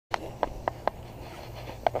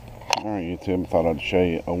Alright YouTube, I thought I'd show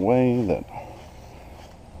you a way that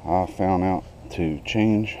I found out to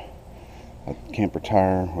change a camper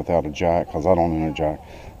tire without a jack, because I don't own a jack.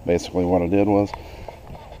 Basically what I did was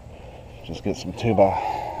just get some 2x,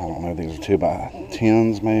 I don't know, these are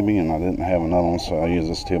 2x10s maybe, and I didn't have another one, so I used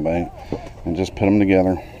this 2x8 and just put them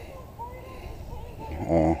together.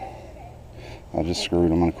 I just screwed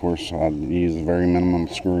them, and of course I used the very minimum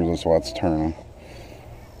screws, that's why it's turning.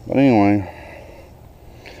 But anyway,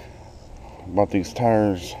 bought these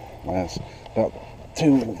tires about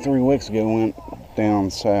 2-3 weeks ago. Went down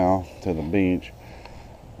south to the beach.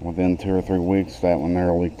 Within 2 or 3 weeks, that one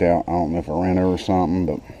there leaked out. I don't know if it ran over something,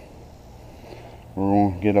 but we're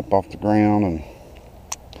going to get up off the ground and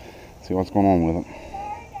see what's going on with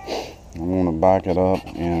it. I'm going to back it up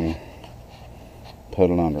and put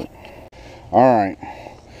it under it. Alright,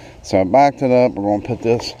 so I backed it up. We're going to put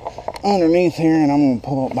this underneath here, and I'm going to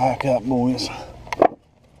pull it back up, boys.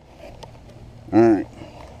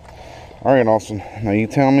 Alright, Austin, now you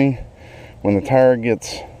tell me when the tire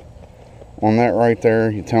gets on that right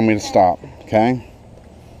there, you tell me to stop, okay?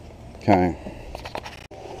 Okay.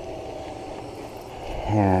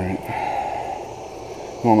 Alright,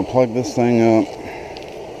 I'm going to plug this thing up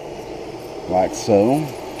like so.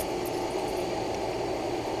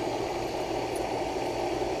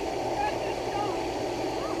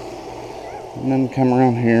 And then come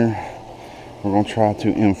around here. We're going to try to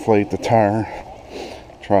inflate the tire.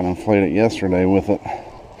 Tried to inflate it yesterday with it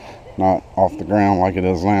not off the ground like it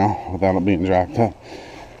is now, without it being jacked up.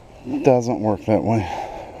 It doesn't work that way.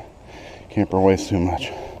 Camper weighs too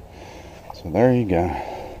much. So there you go.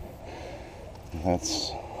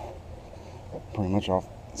 That's pretty much off.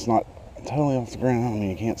 It's not totally off the ground. I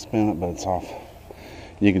mean, you can't spin it, but it's off.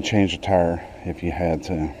 You can change the tire if you had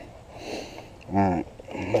to. Alright,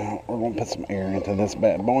 now we're going to put some air into this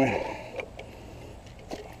bad boy.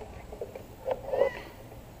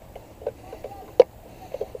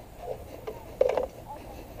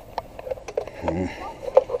 Okay.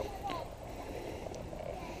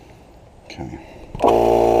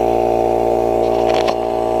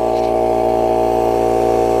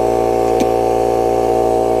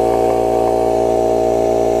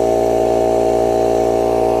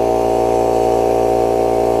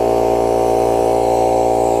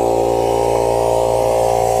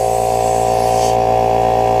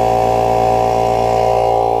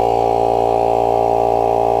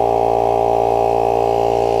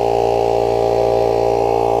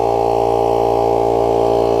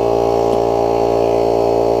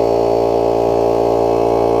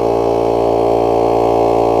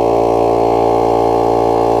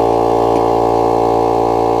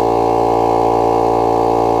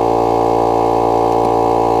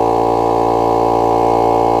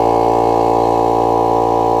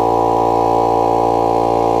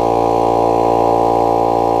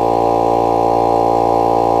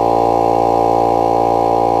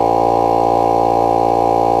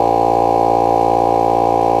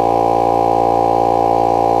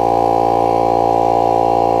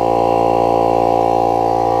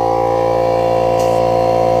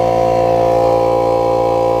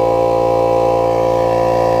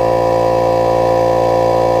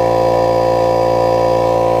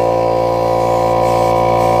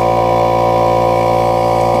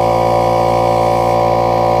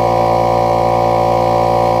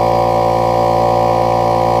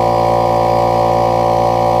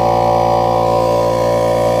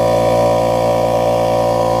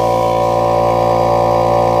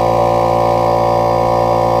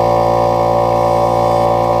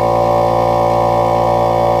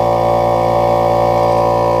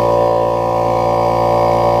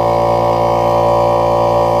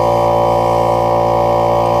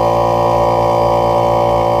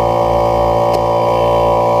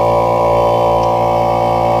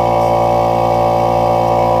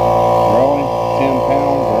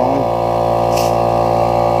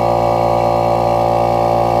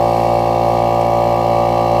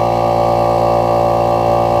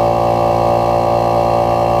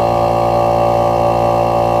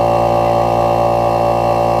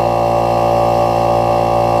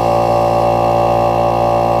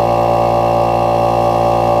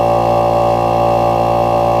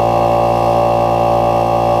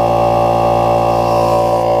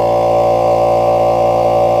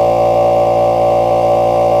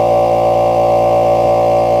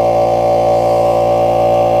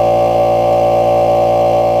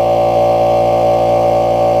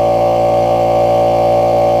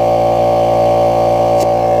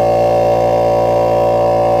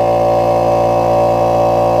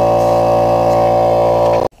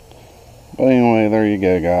 But anyway, there you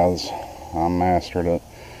go, guys. I mastered it.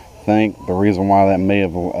 think the reason why that may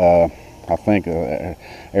have, I think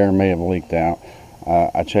air may have leaked out.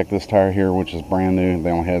 I checked this tire here, which is brand new.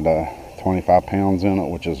 They only had 25 pounds in it,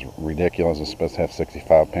 which is ridiculous. It's supposed to have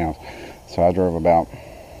 65 pounds. So I drove about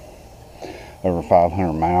over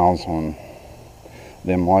 500 miles on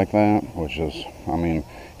them like that, which is, I mean,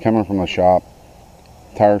 coming from the shop,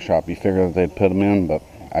 tire shop, you figure that they'd put them in, but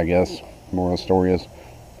I guess moral of the story is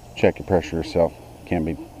check your pressure yourself.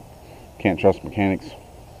 Can't trust mechanics,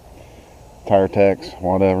 tire techs,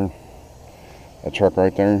 whatever. That truck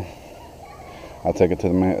right there, I take it to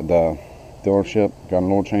the dealership, got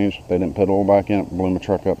an oil change. They didn't put oil back in it, blew my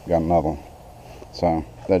truck up, got another one. So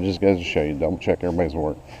that just goes to show you, double check everybody's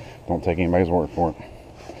work. Don't take anybody's word for it.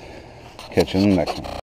 Catch you in the next one.